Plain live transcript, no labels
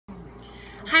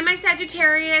Hi, my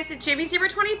Sagittarius. It's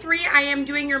jamiezebra23. I am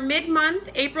doing your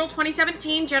mid-month, April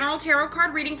 2017 general tarot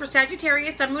card reading for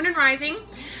Sagittarius, Sun, Moon, and Rising.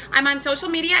 I'm on social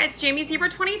media. It's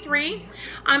jamiezebra23.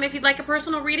 If you'd like a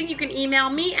personal reading, you can email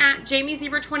me at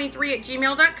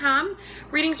jamiezebra23@gmail.com.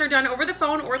 Readings are done over the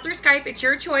phone or through Skype. It's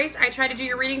your choice. I try to do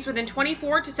your readings within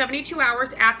 24 to 72 hours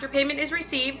after payment is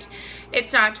received.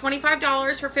 It's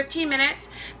 $25 for 15 minutes,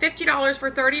 $50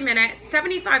 for 30 minutes,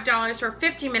 $75 for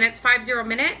 50 minutes, 50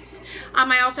 minutes.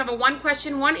 I also have a one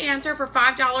question, one answer for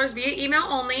 $5 via email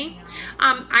only.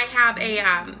 I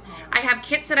have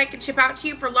kits that I can ship out to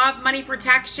you for love, money,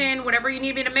 protection, whatever you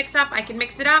need me to mix up, I can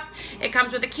mix it up. It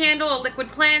comes with a candle, a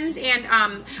liquid cleanse, and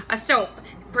a soap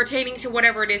pertaining to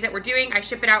whatever it is that we're doing. I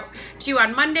ship it out to you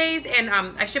on Mondays, and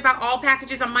I ship out all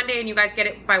packages on Monday, and you guys get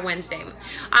it by Wednesday.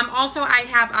 Also, I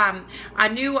have a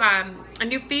new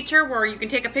feature where you can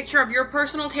take a picture of your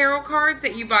personal tarot cards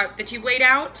that you've laid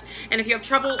out, and if you have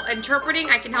trouble interpreting,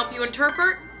 I can help you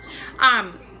interpret.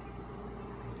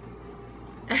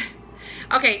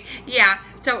 Okay, yeah.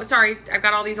 So sorry, I've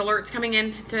got all these alerts coming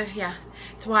in. It's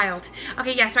wild.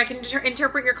 Okay, yeah, so I can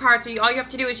interpret your cards. So all you have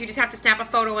to do is you just have to snap a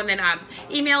photo and then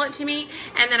email it to me.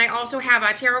 And then I also have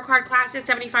tarot card classes,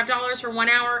 $75 for 1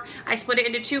 hour. I split it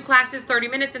into 2 classes, 30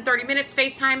 minutes and 30 minutes,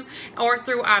 FaceTime or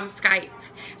through Skype.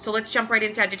 So let's jump right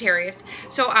in, Sagittarius.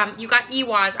 So you got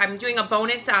Iwas. I'm doing a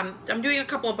bonus. I'm doing a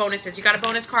couple of bonuses. You got a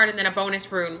bonus card and then a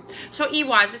bonus rune. So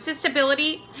Iwas, this is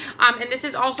stability, and this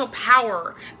is also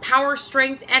power,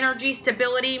 strength, energy,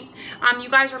 stability. You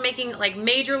guys are making like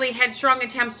majorly headstrong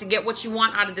attempts to get what you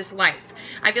want out of this life.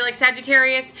 I feel like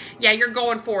Sagittarius, yeah, you're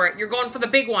going for it. You're going for the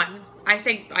big one. I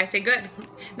say good.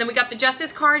 Then we got the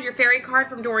Justice card, your fairy card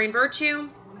from Doreen Virtue.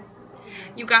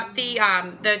 You got the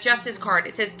Justice card.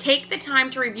 It says, take the time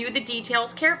to review the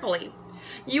details carefully.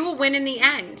 You will win in the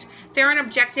end. Fair and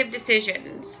objective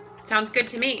decisions. Sounds good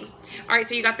to me. All right,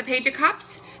 so you got the Page of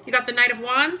Cups. You got the Knight of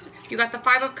Wands. You got the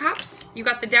Five of Cups. You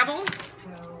got the Devil.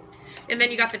 And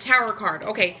then you got the Tower card.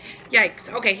 Okay, yikes.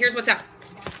 Okay, here's what's up.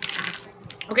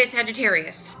 Okay,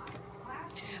 Sagittarius.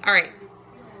 All right.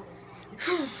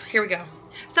 Here we go.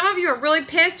 Some of you are really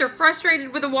pissed or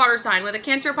frustrated with a water sign, with a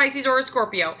Cancer, Pisces, or a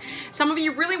Scorpio. Some of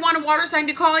you really want a water sign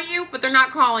to call you, but they're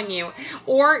not calling you.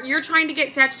 Or you're trying to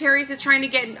get, Sagittarius is trying to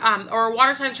get, or a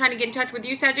water sign is trying to get in touch with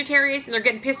you, Sagittarius, and they're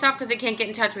getting pissed off because they can't get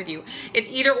in touch with you. It's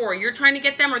either or. You're trying to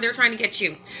get them or they're trying to get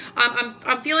you.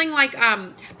 I'm feeling like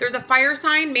there's a fire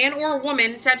sign, man or a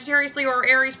woman, Sagittarius, Leo, or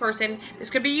Aries person. This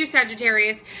could be you,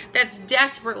 Sagittarius, that's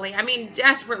desperately, I mean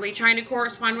desperately trying to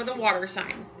correspond with a water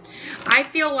sign. I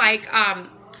feel like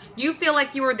you feel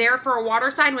like you were there for a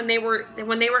water sign when they were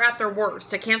at their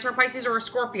worst, a Cancer, Pisces, or a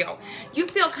Scorpio. You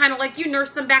feel kind of like you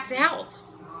nursed them back to health.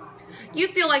 You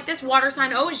feel like this water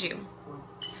sign owes you.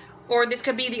 Or this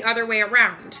could be the other way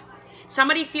around.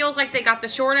 Somebody feels like they got the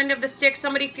short end of the stick.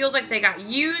 Somebody feels like they got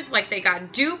used, like they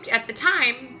got duped at the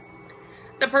time.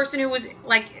 The person who was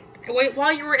like,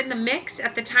 while you were in the mix,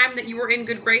 at the time that you were in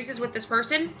good graces with this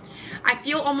person, I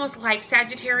feel almost like,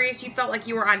 Sagittarius, you felt like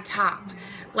you were on top.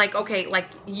 Like, okay, like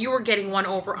you were getting one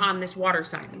over on this water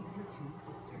sign.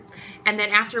 And then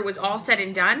after it was all said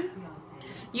and done,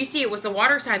 you see it was the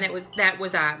water sign that was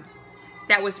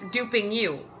duping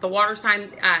you. The water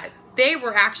sign, they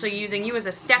were actually using you as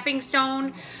a stepping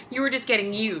stone. You were just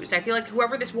getting used. I feel like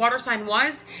whoever this water sign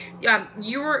was,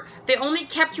 they only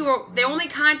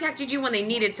contacted you when they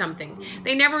needed something.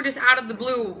 They never just out of the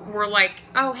blue were like,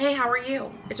 oh, hey, how are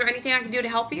you? Is there anything I can do to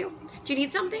help you? Do you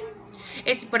need something?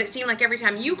 But it seemed like every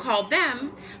time you called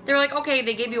them, they were like, okay,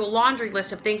 they gave you a laundry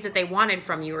list of things that they wanted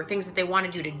from you or things that they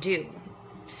wanted you to do.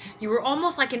 You were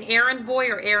almost like an errand boy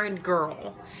or errand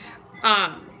girl.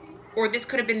 Or this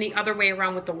could have been the other way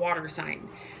around with the water sign.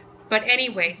 But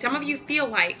anyway, some of you feel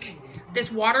like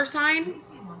this water sign,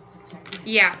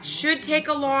 yeah, should take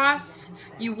a loss.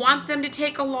 You want them to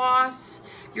take a loss.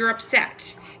 You're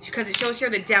upset because it shows here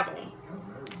the Devil.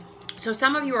 So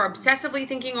some of you are obsessively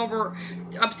thinking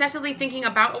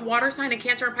about a water sign, a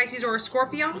Cancer, a Pisces, or a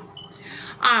Scorpio.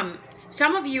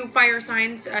 Some of you fire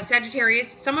signs,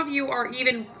 Sagittarius, some of you are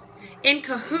even in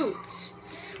cahoots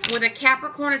with a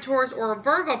Capricorn, a Taurus, or a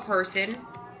Virgo person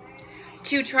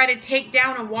to try to take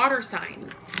down a water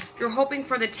sign. You're hoping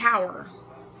for the Tower.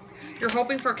 You're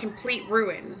hoping for complete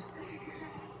ruin.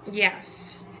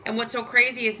 Yes. And what's so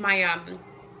crazy is my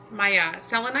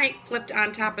selenite flipped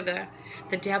on top of the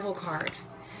Devil card.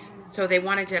 So they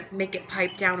wanted to make it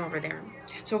pipe down over there.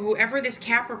 So whoever this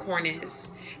Capricorn is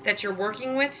that you're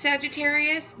working with,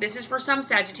 Sagittarius, this is for some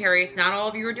Sagittarius, not all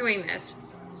of you are doing this.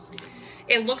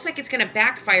 It looks like it's going to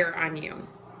backfire on you.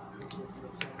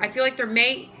 I feel like there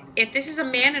may, if this is a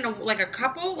man and like a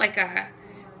couple, like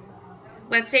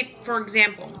let's say, for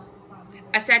example,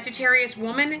 a Sagittarius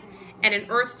woman and an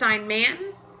earth sign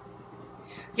man,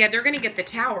 yeah, they're going to get the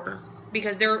Tower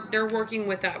because they're working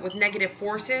with negative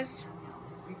forces.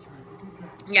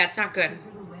 Yeah, it's not good.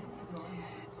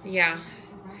 Yeah.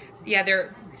 Yeah,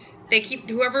 they keep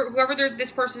whoever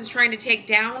this person's trying to take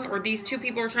down, or these two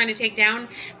people are trying to take down,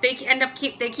 they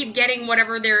keep getting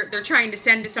whatever they're trying to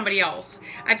send to somebody else.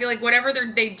 I feel like whatever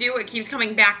they do, it keeps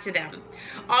coming back to them.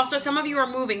 Also, some of you are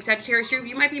moving, Sagittarius.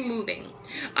 You might be moving.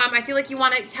 I feel like you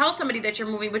want to tell somebody that you're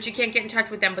moving, but you can't get in touch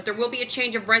with them. But there will be a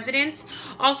change of residence.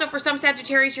 Also, for some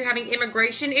Sagittarius, you're having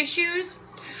immigration issues.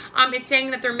 It's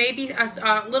saying that there may be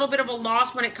a little bit of a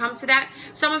loss when it comes to that.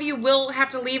 Some of you will have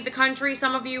to leave the country.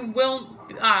 Some of you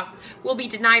will be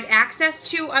denied access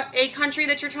to a country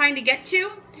that you're trying to get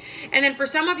to. And then for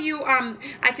some of you,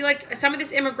 I feel like some of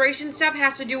this immigration stuff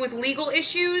has to do with legal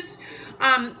issues.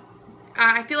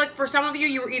 I feel like for some of you,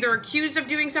 you were either accused of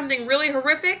doing something really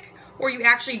horrific, or you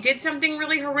actually did something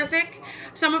really horrific.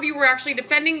 Some of you were actually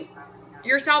defending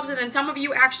yourselves, and then some of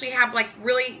you actually have like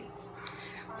really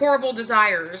horrible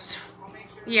desires.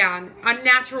 Yeah,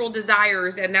 unnatural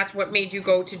desires, and that's what made you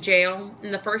go to jail in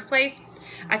the first place.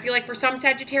 I feel like for some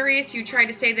Sagittarius, you tried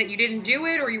to say that you didn't do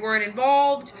it or you weren't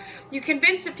involved. You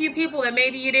convinced a few people that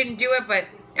maybe you didn't do it, but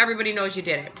everybody knows you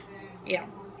did it. Yeah.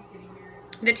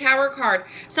 The Tower card.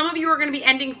 Some of you are going to be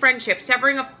ending friendships,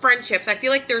 severing of friendships. I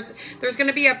feel like there's going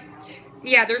to be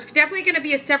there's definitely going to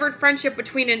be a severed friendship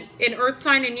between an earth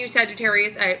sign and you,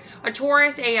 Sagittarius, a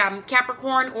Taurus, a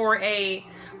Capricorn, or a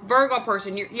Virgo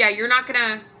person. You're not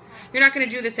gonna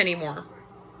do this anymore.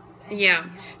 Yeah,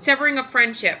 severing of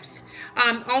friendships.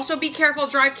 Also, be careful.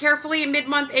 Drive carefully in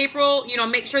mid-month April. You know,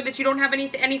 make sure that you don't have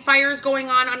any fires going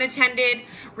on unattended.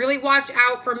 Really watch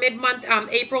out for mid-month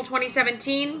April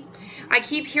 2017. I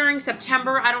keep hearing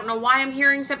September. I don't know why I'm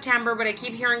hearing September, but I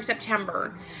keep hearing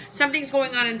September. Something's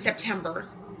going on in September.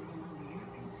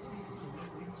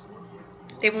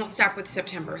 They won't stop with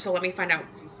September, so let me find out.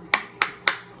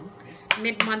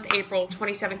 Mid-month April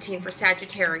 2017 for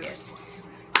Sagittarius.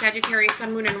 Sagittarius,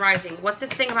 Sun, Moon, and Rising. What's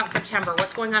this thing about September?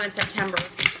 What's going on in September?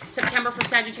 September for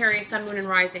Sagittarius, Sun, Moon, and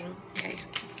Rising. Okay.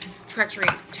 Treachery.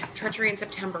 Treachery in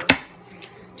September.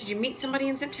 Did you meet somebody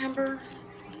in September?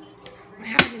 What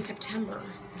happened in September?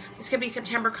 This could be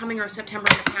September coming or September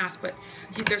in the past, but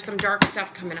there's some dark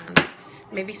stuff coming on.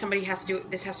 Maybe somebody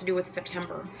this has to do with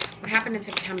September. What happened in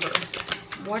September?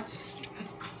 What's...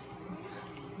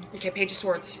 Okay, Page of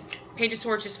Swords. Page of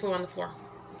Swords just flew on the floor.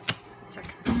 1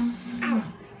 second. Ow.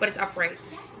 But it's upright,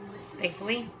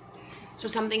 thankfully. So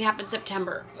something happened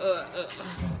September.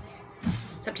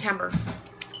 September.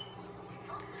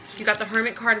 You got the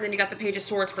Hermit card, and then you got the Page of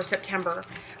Swords for September.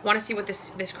 I want to see what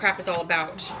this crap is all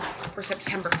about for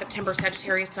September. September,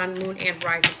 Sagittarius, Sun, Moon, and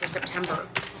Rising for September.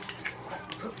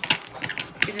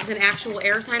 Is this an actual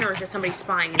air sign, or is this somebody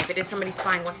spying? And if it is somebody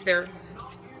spying, what's their...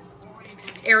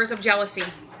 Errors of jealousy.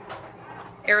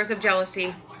 Errors of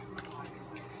jealousy.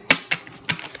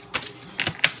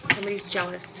 Somebody's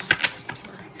jealous.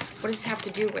 What does this have to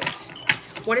do with?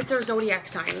 What is their zodiac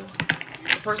sign?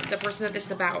 The person that this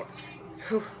is about.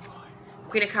 Whew.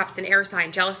 Queen of Cups, an air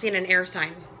sign. Jealousy and an air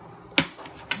sign.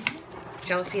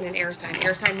 Jealousy and an air sign.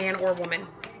 Air sign, man or woman.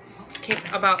 Okay,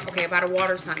 about a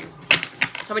water sign.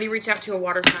 Somebody reach out to a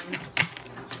water sign.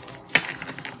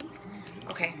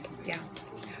 Okay, yeah.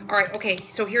 All right, okay,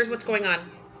 so here's what's going on.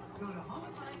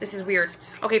 This is weird.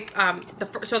 Okay,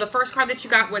 so the first card that you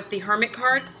got was the Hermit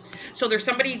card. So there's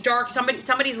somebody dark,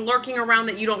 somebody's lurking around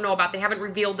that you don't know about. They haven't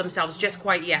revealed themselves just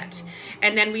quite yet.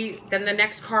 And then the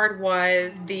next card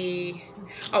was the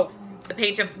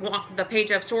Page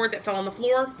of Swords that fell on the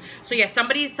floor. So yeah,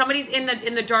 somebody's in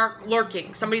the dark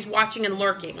lurking. Somebody's watching and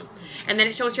lurking. And then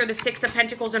it shows here the Six of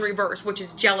Pentacles in reverse, which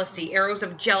is jealousy, arrows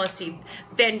of jealousy,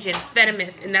 vengeance,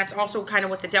 venomous, and that's also kind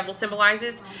of what the devil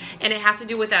symbolizes. And it has to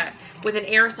do with an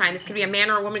air sign. This could be a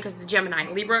man or a woman because it's Gemini,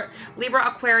 Libra,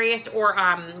 Aquarius,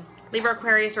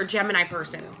 or Gemini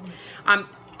person.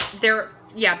 They're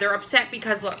upset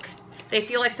because look, they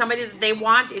feel like somebody that they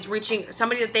want is reaching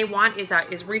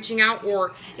out,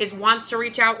 or wants to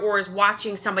reach out, or is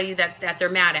watching somebody that they're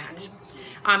mad at.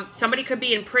 Somebody could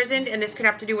be imprisoned, and this could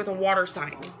have to do with a water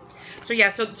sign. So yeah,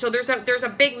 so there's a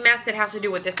big mess that has to do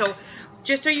with this. So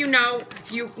just so you know,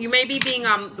 you may be being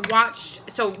watched.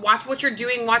 So watch what you're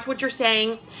doing, watch what you're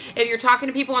saying. If you're talking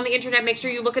to people on the internet, make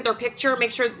sure you look at their picture.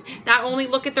 Make sure not only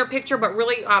look at their picture, but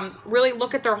really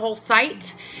look at their whole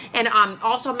site. And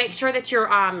also make sure that you're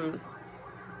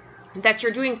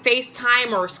doing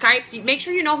FaceTime or Skype. Make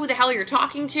sure you know who the hell you're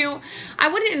talking to. I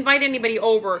wouldn't invite anybody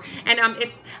over. And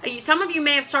if some of you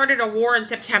may have started a war in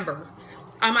September.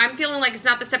 I'm feeling like it's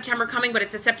not the September coming, but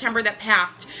it's a September that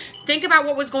passed. Think about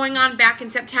what was going on back in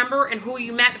September and who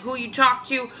you met, who you talked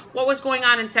to, what was going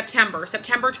on in September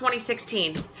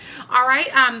 2016. All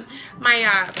right,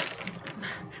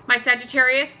 my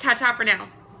Sagittarius, ta-ta for now.